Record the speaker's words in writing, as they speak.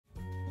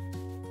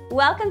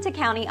Welcome to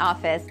County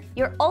Office,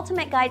 your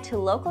ultimate guide to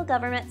local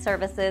government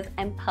services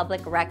and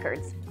public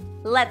records.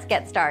 Let's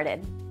get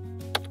started.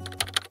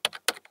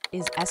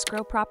 Is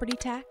escrow property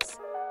tax?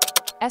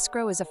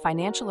 Escrow is a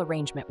financial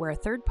arrangement where a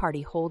third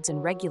party holds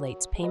and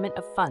regulates payment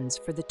of funds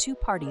for the two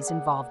parties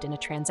involved in a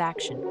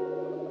transaction.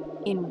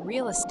 In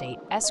real estate,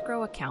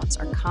 escrow accounts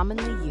are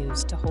commonly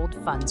used to hold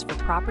funds for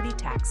property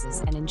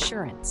taxes and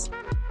insurance.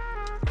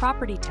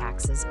 Property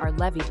taxes are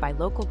levied by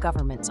local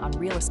governments on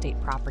real estate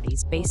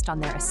properties based on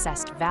their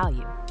assessed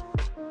value.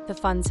 The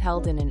funds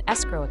held in an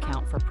escrow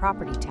account for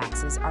property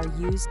taxes are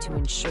used to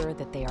ensure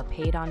that they are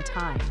paid on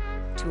time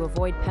to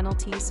avoid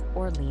penalties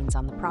or liens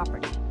on the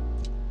property.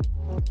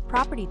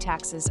 Property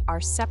taxes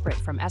are separate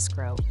from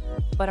escrow,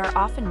 but are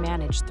often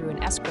managed through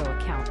an escrow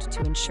account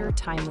to ensure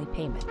timely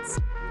payments.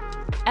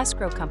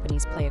 Escrow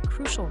companies play a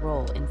crucial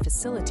role in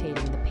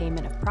facilitating the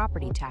payment of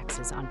property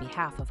taxes on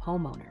behalf of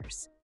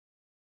homeowners.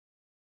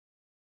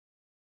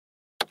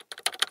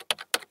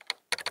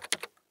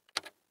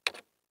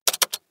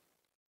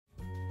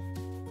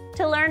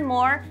 To learn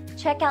more,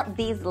 check out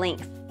these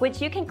links, which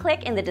you can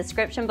click in the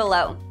description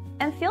below.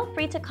 And feel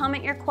free to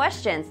comment your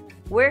questions.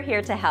 We're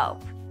here to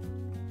help.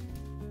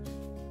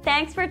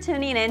 Thanks for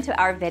tuning in to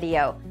our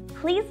video.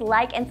 Please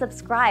like and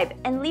subscribe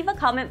and leave a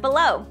comment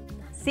below.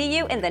 See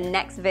you in the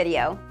next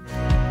video.